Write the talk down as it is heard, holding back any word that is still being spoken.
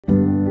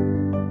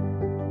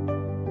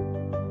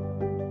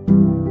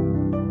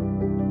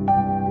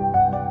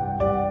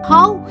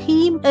how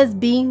heme is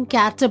being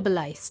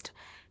catabolized.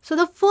 So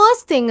the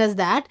first thing is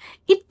that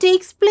it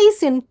takes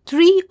place in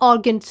three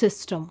organ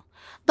systems.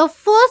 The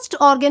first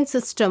organ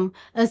system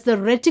is the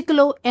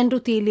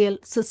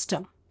reticuloendothelial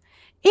system.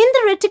 In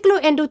the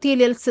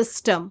reticuloendothelial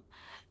system,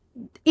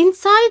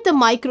 inside the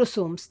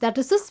microsomes, that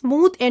is the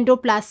smooth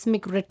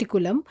endoplasmic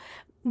reticulum,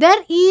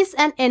 there is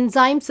an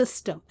enzyme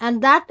system,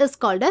 and that is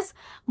called as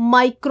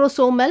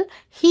microsomal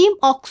heme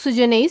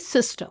oxygenase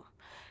system.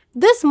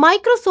 This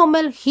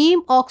microsomal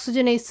heme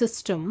oxygenase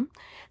system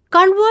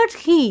converts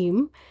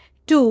heme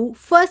to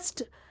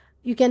first,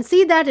 you can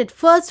see that it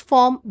first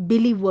forms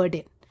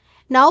biliverdin.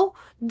 Now,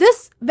 when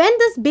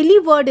this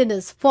biliverdin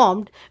is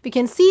formed, we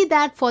can see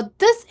that for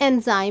this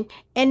enzyme,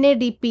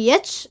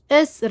 NADPH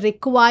is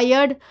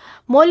required,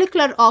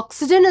 molecular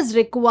oxygen is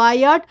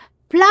required,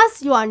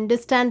 plus you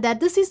understand that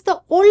this is the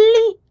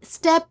only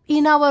step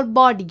in our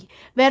body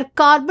where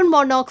carbon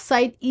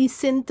monoxide is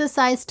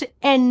synthesized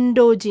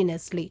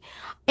endogenously.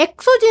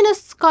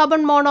 Exogenous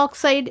carbon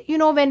monoxide,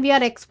 when we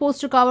are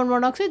exposed to carbon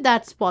monoxide,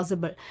 that's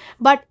possible.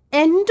 But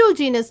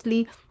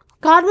endogenously,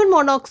 carbon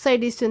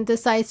monoxide is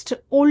synthesized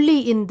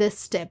only in this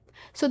step.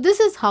 So this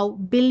is how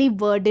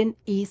biliverdin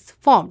is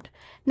formed.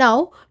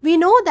 Now, we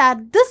know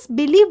that this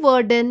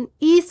biliverdin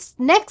is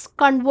next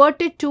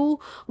converted to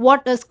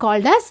what is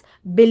called as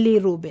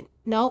bilirubin.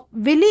 Now,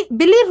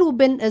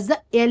 bilirubin is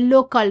the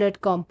yellow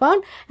colored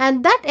compound,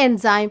 and that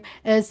enzyme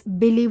is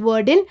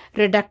biliverdin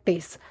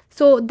reductase.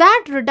 So,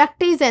 that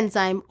reductase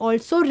enzyme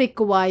also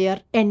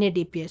require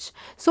NADPH.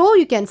 So,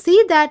 you can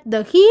see that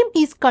the heme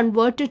is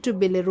converted to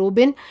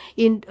bilirubin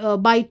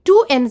by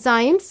two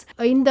enzymes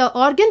in the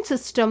organ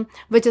system,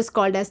 which is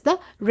called as the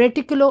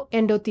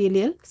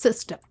reticuloendothelial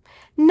system.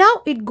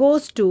 Now it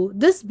goes to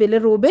this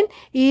bilirubin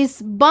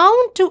is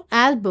bound to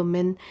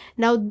albumin.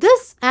 Now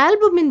this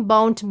albumin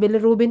bound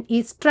bilirubin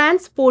is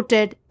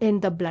transported in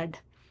the blood.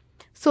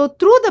 So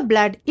through the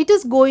blood, it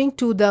is going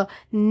to the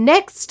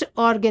next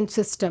organ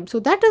system. So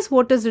that is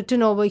what is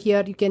written over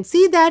here. You can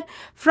see that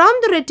from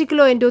the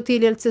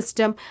reticuloendothelial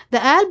system,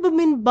 the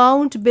albumin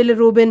bound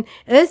bilirubin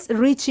is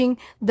reaching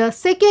the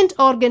second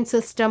organ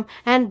system,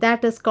 and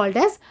that is called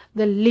as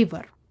the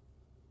liver.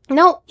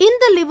 Now, in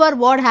the liver,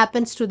 what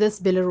happens to this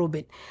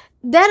bilirubin?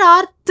 There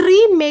are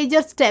three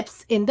major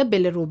steps in the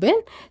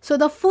bilirubin. So,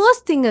 the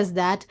first thing is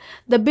that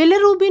the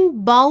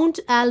bilirubin bound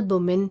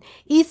albumin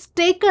is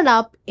taken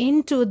up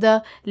into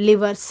the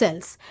liver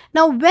cells.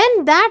 Now,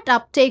 when that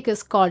uptake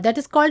is called, that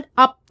is called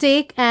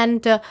uptake,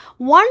 and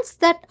once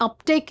that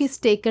uptake is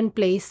taken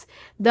place,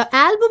 the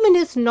albumin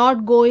is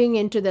not going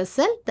into the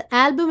cell. The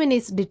albumin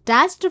is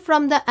detached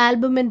from the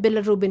albumin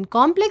bilirubin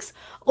complex.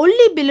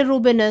 Only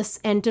bilirubin is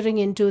entering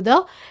into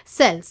the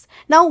cells.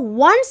 Now,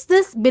 once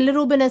this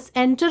bilirubin is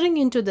entering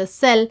into the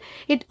cell,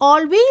 it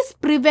always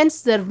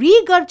prevents the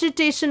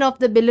regurgitation of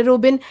the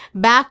bilirubin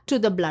back to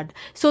the blood.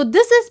 So,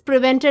 this is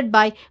prevented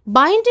by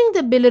binding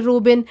the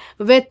bilirubin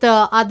with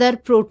other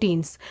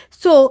proteins.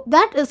 So,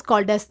 that is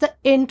called as the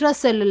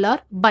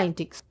intracellular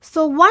binding.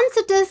 So, once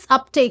it is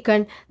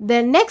uptaken,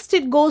 then next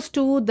it goes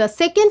to the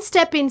second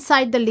step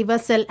inside the liver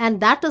cell,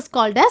 and that is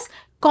called as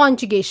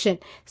conjugation.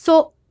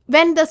 So,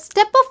 when the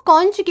step of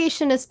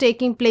conjugation is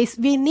taking place,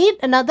 we need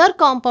another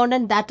compound,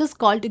 and that is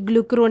called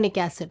glucuronic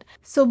acid.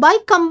 So, by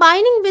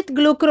combining with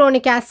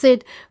glucuronic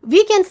acid,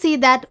 we can see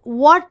that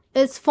what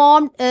is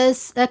formed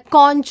is a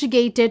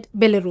conjugated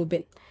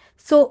bilirubin.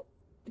 So,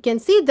 you can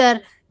see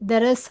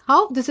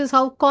this is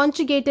how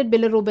conjugated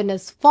bilirubin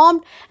is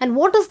formed. And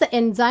what is the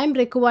enzyme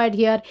required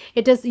here?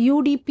 It is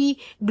UDP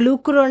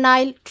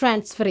glucuronyl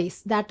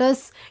transferase, that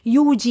is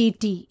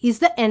UGT is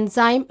the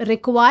enzyme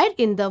required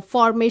in the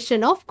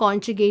formation of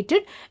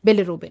conjugated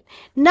bilirubin.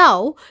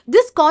 Now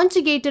this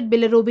conjugated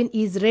bilirubin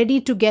is ready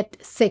to get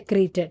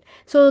secreted.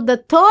 So the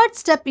third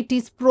step, it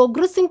is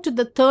progressing to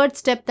the third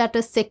step, that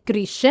is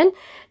secretion.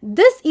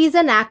 This is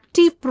an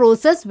active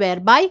process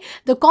whereby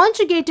the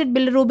conjugated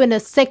bilirubin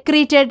is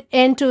secreted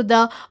into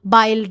the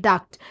bile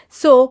duct.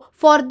 So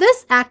for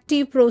this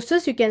active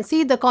process, you can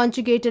see the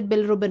conjugated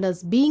bilirubin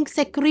is being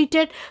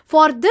secreted.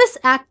 For this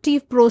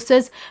active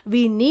process,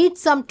 we need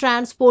some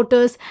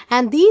transporters,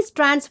 and these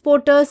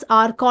transporters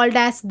are called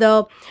as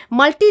the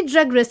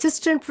multi-drug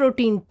resistant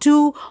protein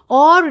 2,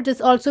 or it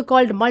is also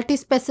called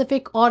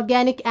multispecific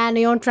organic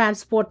anion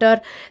transporter,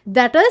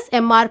 that is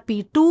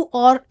MRP2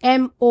 or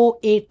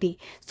MOAT.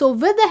 So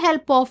with the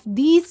help of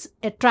these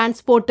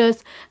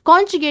transporters,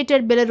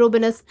 conjugated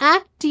bilirubin is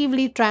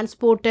actively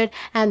transported,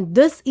 and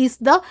this is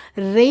the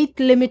rate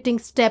limiting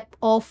step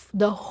of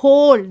the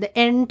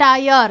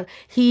entire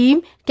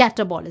heme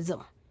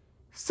catabolism.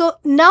 So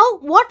now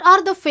what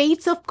are the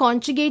fates of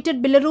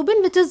conjugated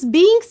bilirubin which is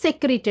being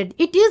secreted?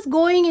 It is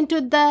going into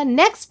the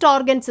next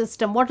organ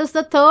system. What is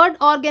the third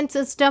organ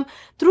system?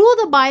 Through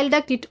the bile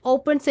duct, it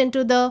opens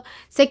into the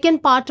second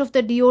part of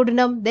the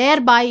duodenum.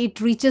 Thereby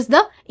it reaches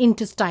the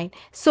intestine.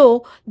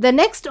 So the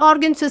next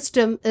organ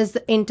system is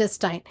the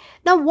intestine.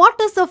 Now what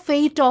is the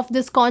fate of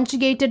this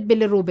conjugated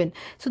bilirubin?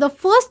 So the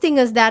first thing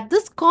is that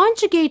this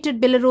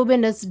conjugated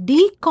bilirubin is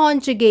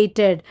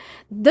deconjugated.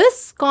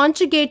 This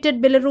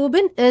conjugated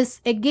bilirubin is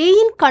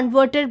again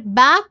converted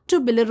back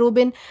to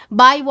bilirubin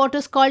by what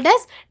is called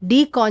as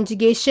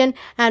deconjugation,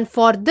 and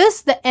for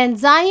this the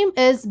enzyme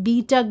is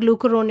beta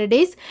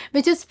glucuronidase,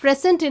 which is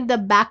present in the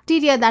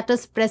bacteria that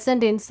is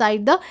present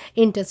inside the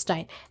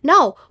intestine.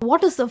 Now,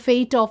 what is the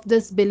fate of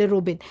this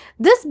bilirubin?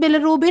 This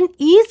bilirubin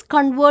is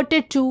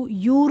converted to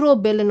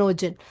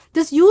urobilinogen.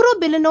 This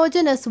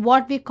urobilinogen is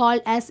what we call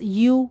as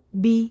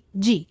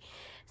UBG.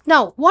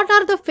 Now, what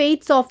are the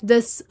fates of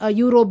this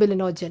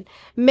urobilinogen?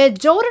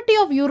 Majority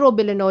of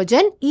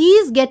urobilinogen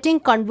is getting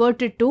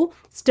converted to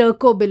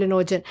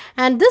stercobilinogen,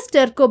 and this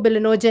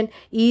stercobilinogen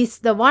is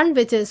the one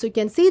which is, you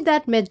can see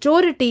that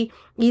majority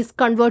is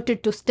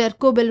converted to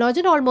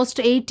stercobilinogen, almost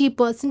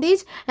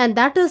 80%, and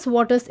that is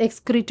what is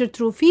excreted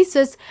through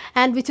feces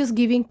and which is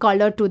giving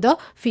color to the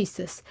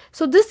feces.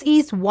 So, this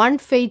is one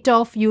fate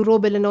of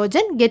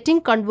urobilinogen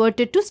getting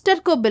converted to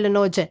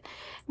stercobilinogen.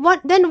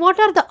 Then what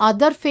are the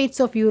other fates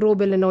of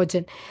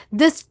urobilinogen?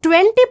 This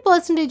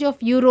 20% of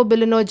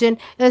urobilinogen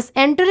is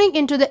entering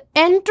into the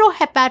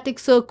enterohepatic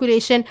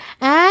circulation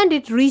and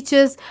it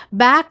reaches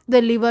back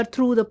the liver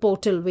through the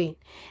portal vein.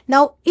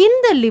 Now, in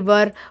the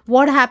liver,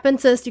 what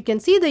happens is, you can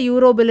see the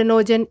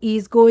urobilinogen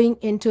is going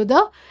into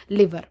the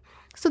liver.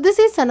 So, this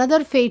is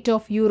another fate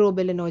of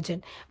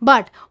urobilinogen.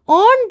 But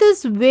on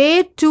this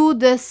way to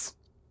this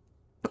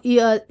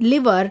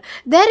liver,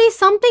 there is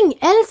something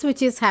else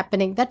which is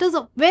happening. That is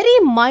a very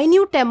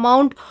minute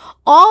amount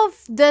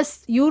of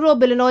this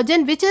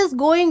urobilinogen which is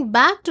going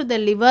back to the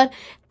liver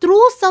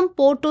through some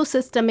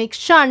portosystemic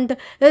shunt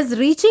is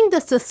reaching the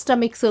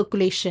systemic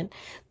circulation.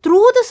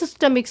 Through the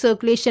systemic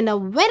circulation, a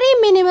very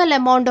minimal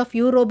amount of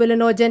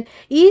urobilinogen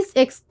is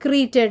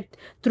excreted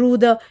through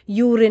the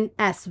urine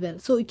as well.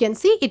 So, you can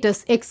see it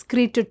is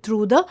excreted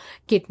through the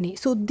kidney.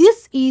 So,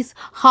 this is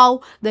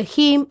how the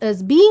heme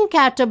is being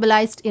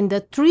catabolized in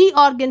the three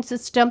organ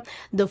system.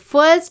 The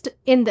first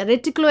in the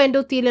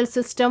reticuloendothelial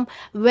system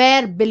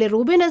where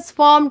bilirubin is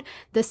formed.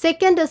 The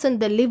second is in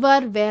the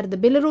liver where the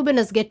bilirubin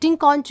is getting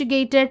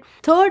conjugated.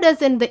 Third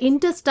is in the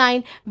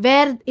intestine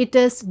where it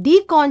is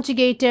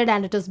deconjugated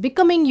and it is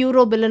becoming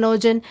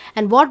urobilinogen.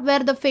 And what were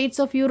the fates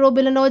of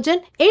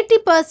urobilinogen?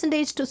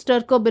 80% to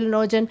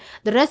stercobilinogen,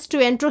 the rest to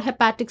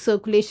enterohepatic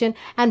circulation,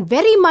 and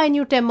very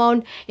minute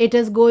amount it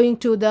is going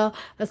to the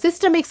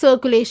systemic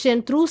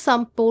circulation through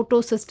some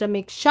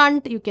portosystemic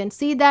shunt. You can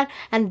see that,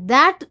 and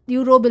that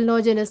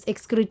urobilinogen is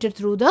excreted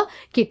through the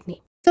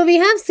kidney. So, we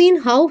have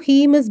seen how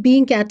heme is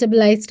being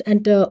catabolized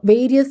at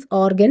various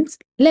organs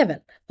level.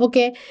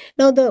 Okay.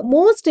 Now, the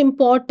most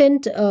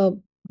important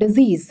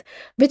disease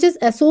which is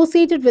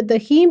associated with the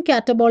heme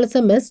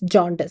catabolism is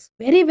jaundice.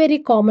 Very, very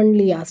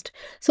commonly asked.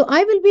 So,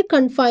 I will be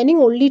confining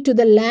only to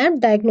the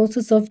lab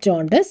diagnosis of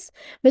jaundice,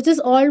 which is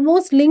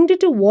almost linked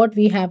to what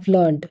we have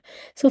learned.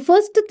 So,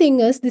 first thing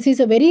is, this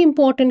is a very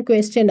important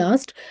question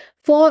asked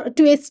to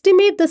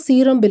estimate the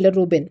serum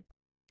bilirubin.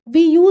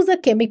 We use a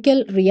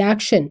chemical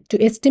reaction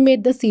to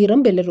estimate the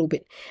serum bilirubin.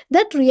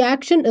 That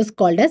reaction is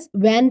called as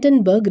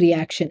Vandenberg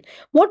reaction.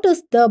 What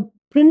is the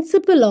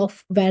principle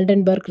of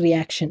Vandenberg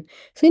reaction?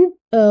 So, in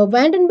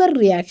Vandenberg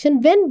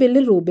reaction, when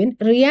bilirubin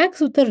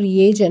reacts with a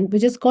reagent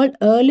which is called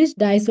Ehrlich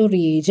diazo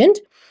reagent,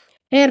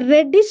 a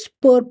reddish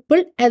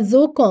purple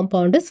azo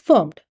compound is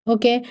formed.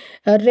 Okay,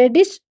 a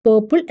reddish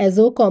purple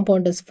azo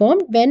compound is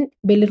formed when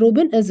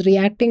bilirubin is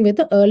reacting with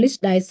the Ehrlich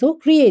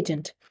diazo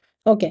reagent.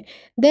 Okay,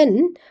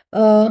 then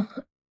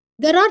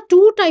there are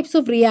two types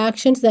of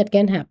reactions that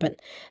can happen.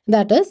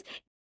 That is,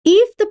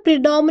 if the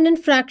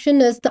predominant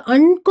fraction is the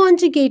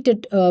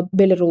unconjugated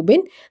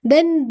bilirubin,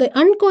 then the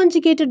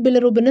unconjugated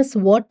bilirubin is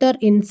water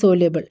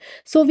insoluble.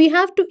 So, we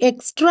have to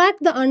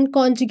extract the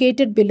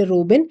unconjugated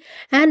bilirubin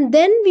and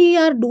then we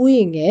are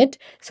doing it.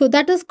 So,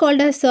 that is called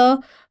as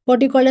what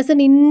you call as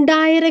an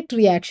indirect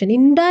reaction.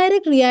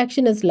 Indirect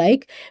reaction is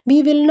like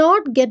we will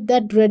not get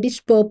that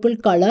reddish purple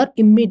color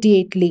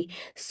immediately.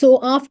 So,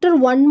 after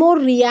one more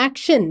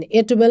reaction,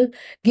 it will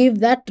give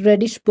that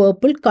reddish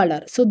purple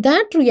color. So,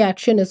 that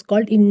reaction is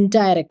called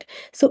indirect.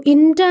 So,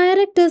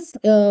 indirect is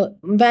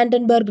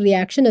Vandenberg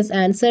reaction is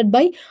answered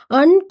by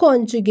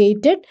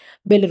unconjugated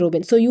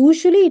bilirubin. So,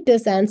 usually it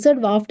is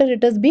answered after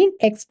it is being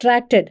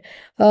extracted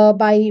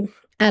by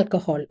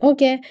alcohol.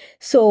 Okay.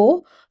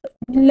 So,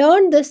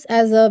 learn this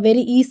as a very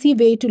easy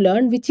way to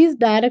learn which is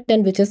direct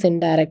and which is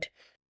indirect.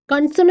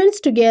 Consonants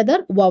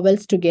together,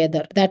 vowels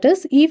together. That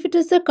is, if it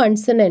is a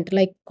consonant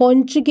like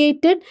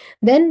conjugated,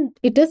 then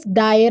it is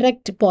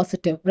direct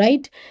positive,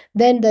 right?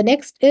 Then the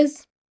next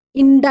is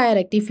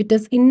indirect. If it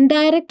is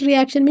indirect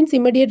reaction, means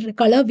immediate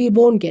color we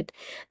won't get.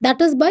 That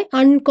is by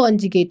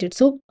unconjugated.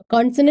 So,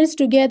 consonants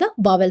together,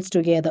 vowels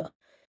together.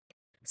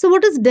 So,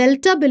 what is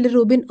delta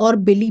bilirubin or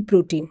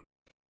bilirubin?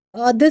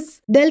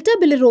 This delta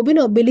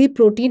bilirubin or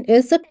bilirubin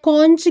is a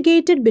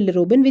conjugated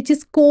bilirubin which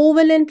is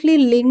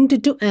covalently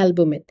linked to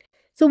albumin.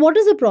 So, what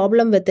is the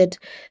problem with it?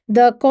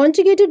 The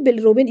conjugated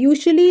bilirubin,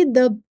 usually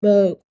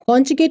the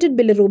conjugated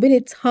bilirubin,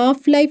 its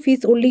half-life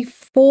is only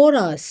 4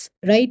 hours,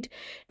 right?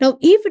 Now,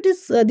 if it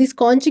is this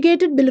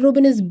conjugated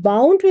bilirubin is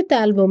bound with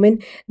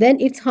albumin, then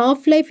its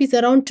half-life is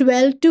around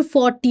 12 to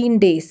 14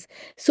 days.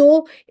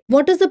 So,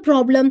 What is the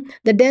problem?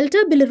 The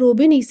delta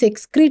bilirubin is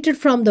excreted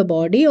from the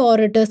body, or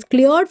it is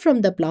cleared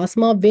from the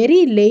plasma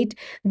very late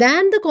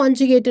than the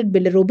conjugated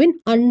bilirubin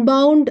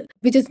unbound,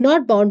 which is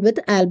not bound with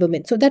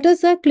albumin. So that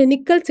is the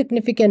clinical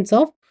significance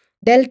of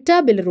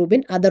delta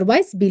bilirubin,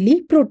 otherwise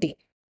Billy protein.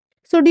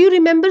 So do you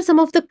remember some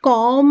of the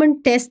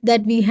common tests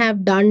that we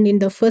have done in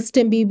the first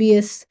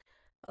MBBS,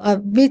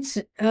 which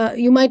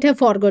you might have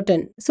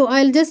forgotten? So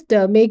I'll just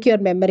make your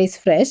memories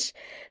fresh.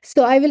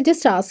 So I will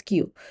just ask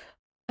you.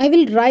 I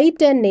will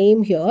write a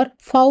name here,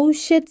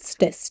 Fauchet's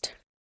test.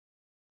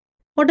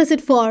 What is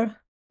it for?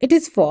 It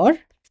is for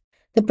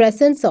the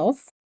presence of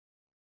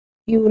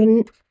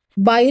urine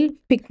bile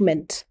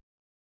pigment.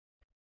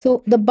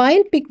 So the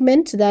bile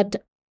pigment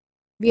that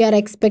we are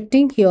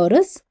expecting here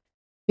is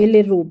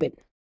bilirubin.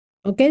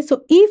 Okay,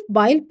 so if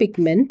bile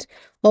pigment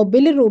or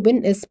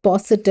bilirubin is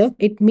positive,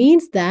 it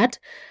means that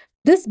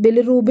this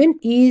bilirubin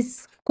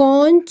is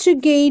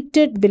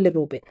conjugated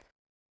bilirubin.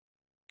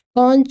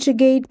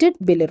 Conjugated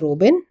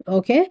bilirubin.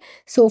 Okay,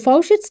 so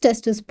Fauchet's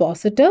test is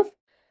positive.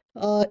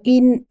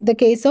 In the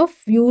case of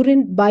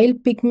urine bile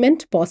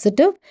pigment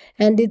positive,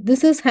 and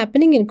this is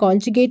happening in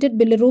conjugated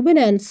bilirubin,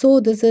 and so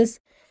this is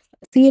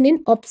seen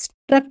in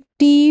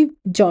obstructive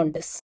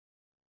jaundice.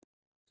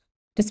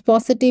 It is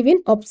positive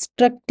in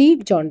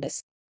obstructive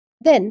jaundice.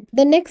 Then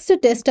the next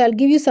test, I'll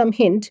give you some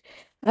hint.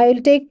 I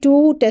will take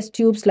two test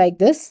tubes like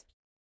this.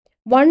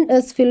 One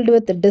is filled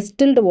with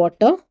distilled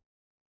water,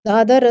 the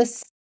other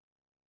is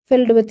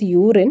filled with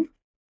urine.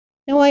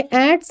 Now I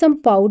add some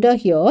powder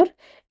here,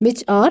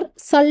 which are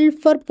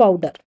sulfur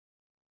powder.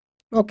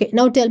 Okay,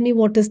 now tell me,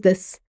 what is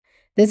this?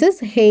 This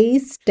is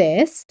Hayes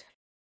test.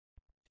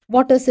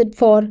 What is it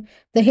for?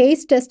 The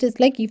Hayes test is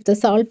like if the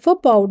sulfur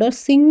powder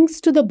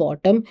sinks to the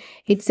bottom,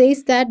 it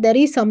says that there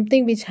is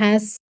something which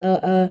has,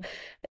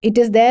 it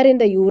is there in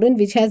the urine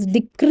which has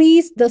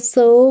decreased the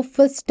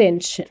surface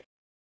tension.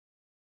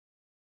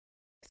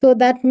 So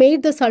that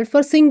made the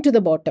sulfur sink to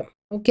the bottom.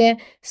 Okay,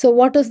 so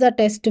what is the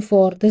test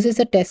for? This is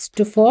a test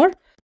for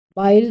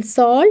bile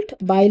salt.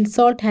 Bile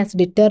salt has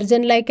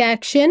detergent-like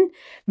action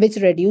which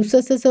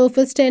reduces the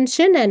surface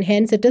tension, and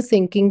hence it is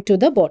sinking to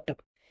the bottom.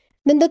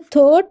 Then the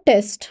third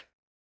test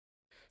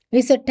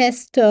is a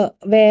test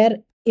where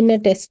in a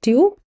test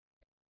tube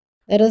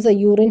there is a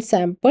urine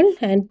sample,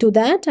 and to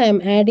that I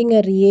am adding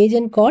a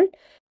reagent called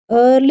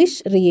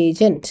Ehrlich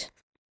reagent.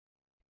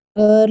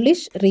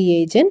 Ehrlich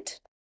reagent.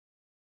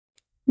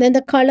 Then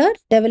the color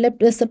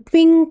developed is a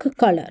pink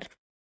color.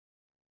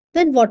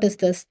 Then what is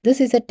this?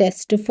 This is a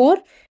test for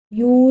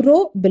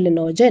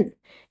urobilinogen.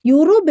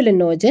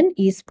 Urobilinogen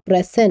is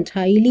present,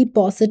 highly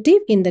positive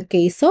in the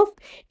case of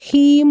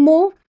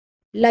hemolytic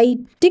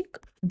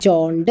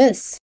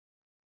jaundice.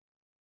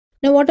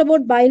 Now what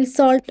about bile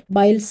salt?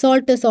 Bile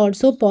salt is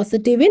also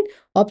positive in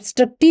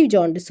obstructive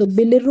jaundice. So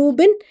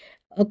bilirubin,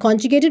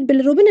 conjugated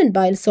bilirubin and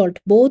bile salt,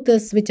 both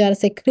is which are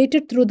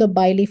secreted through the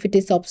bile. If it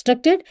is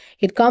obstructed,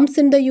 it comes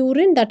in the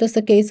urine. That is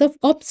the case of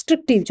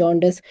obstructive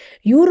jaundice.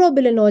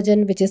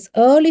 Urobilinogen, which is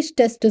Ehrlich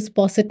test, is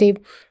positive.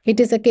 It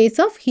is a case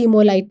of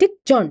hemolytic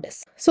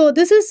jaundice. So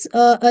this is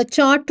a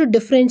chart to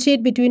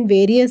differentiate between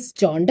various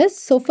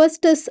jaundice. So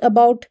first is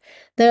about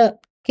the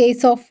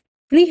case of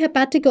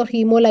prehepatic or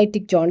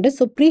hemolytic jaundice.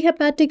 So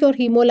prehepatic or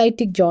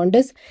hemolytic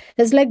jaundice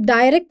is like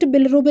direct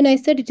bilirubin. I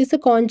said it is a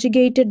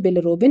conjugated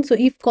bilirubin. So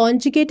if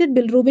conjugated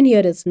bilirubin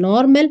here is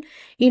normal,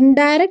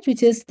 indirect,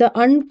 which is the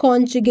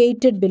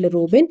unconjugated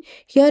bilirubin,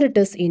 here it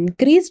is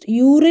increased.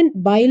 Urine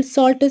bile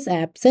salt is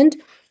absent.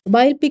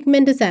 Bile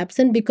pigment is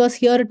absent because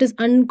here it is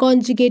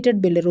unconjugated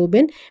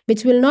bilirubin,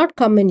 which will not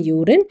come in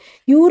urine.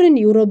 Urine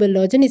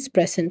urobilinogen is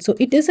present. So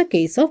it is a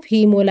case of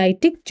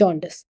hemolytic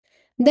jaundice.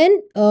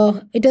 Then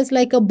it is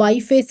like a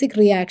biphasic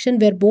reaction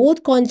where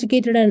both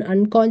conjugated and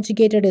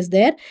unconjugated is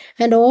there,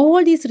 and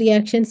all these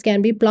reactions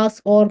can be plus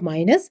or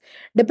minus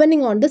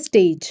depending on the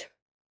stage.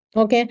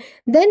 Okay,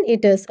 then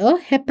it is a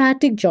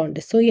hepatic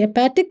jaundice. So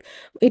hepatic,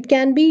 it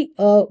can be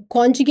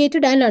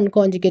conjugated and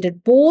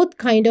unconjugated, both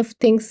kind of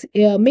things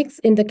mix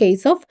in the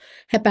case of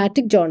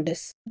hepatic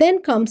jaundice. Then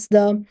comes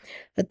the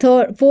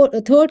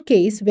third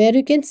case where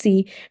you can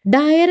see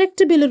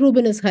direct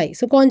bilirubin is high.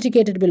 So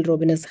conjugated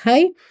bilirubin is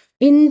high.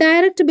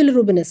 Indirect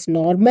bilirubin is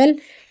normal.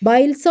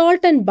 Bile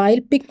salt and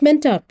bile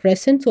pigment are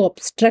present, so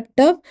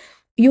obstructive.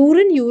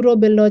 Urine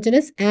urobilinogen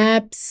is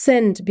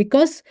absent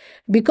because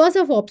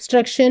of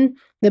obstruction,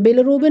 the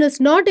bilirubin is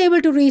not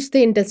able to reach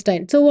the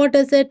intestine. So what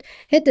is it?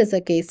 It is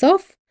a case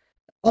of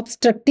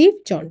obstructive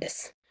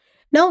jaundice.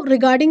 Now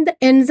regarding the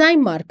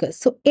enzyme markers.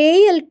 So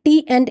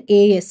ALT and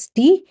AST,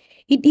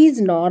 it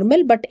is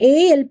normal, but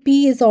ALP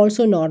is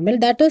also normal.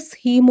 That is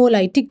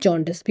hemolytic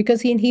jaundice,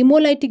 because in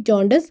hemolytic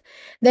jaundice,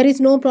 there is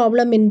no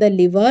problem in the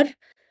liver.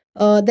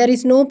 There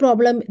is no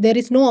problem, there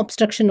is no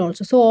obstruction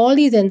also. So all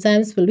these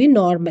enzymes will be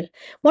normal.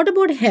 What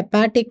about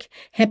hepatic?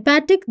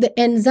 Hepatic, the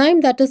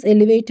enzyme that is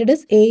elevated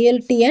is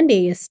ALT and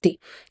AST.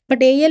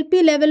 But ALP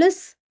level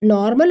is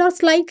normal or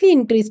slightly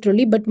increased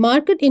only, but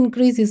marked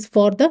increase is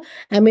for the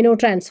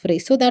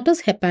aminotransferase. So that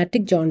is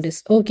hepatic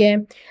jaundice. Okay.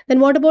 Then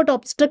what about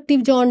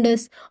obstructive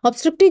jaundice?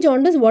 Obstructive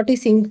jaundice, what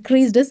is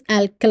increased is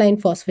alkaline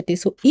phosphatase.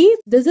 So if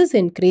this is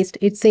increased,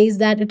 it says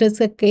that it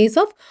is a case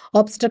of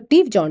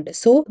obstructive jaundice.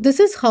 So this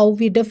is how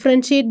we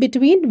differentiate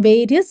between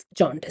various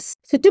jaundice.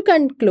 So to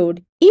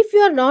conclude, if you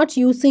are not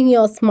using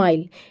your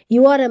smile,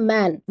 you are a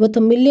man with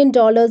 $1 million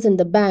in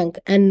the bank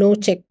and no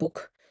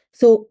checkbook.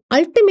 So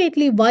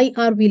ultimately, why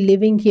are we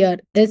living here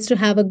is to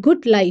have a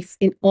good life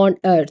on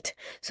earth.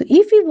 So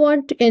if you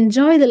want to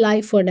enjoy the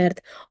life on earth,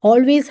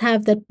 always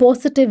have that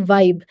positive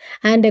vibe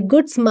and a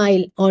good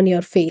smile on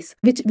your face,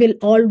 which will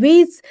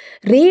always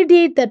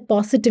radiate that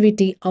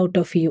positivity out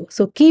of you.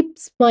 So keep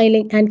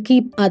smiling and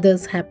keep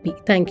others happy.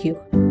 Thank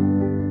you.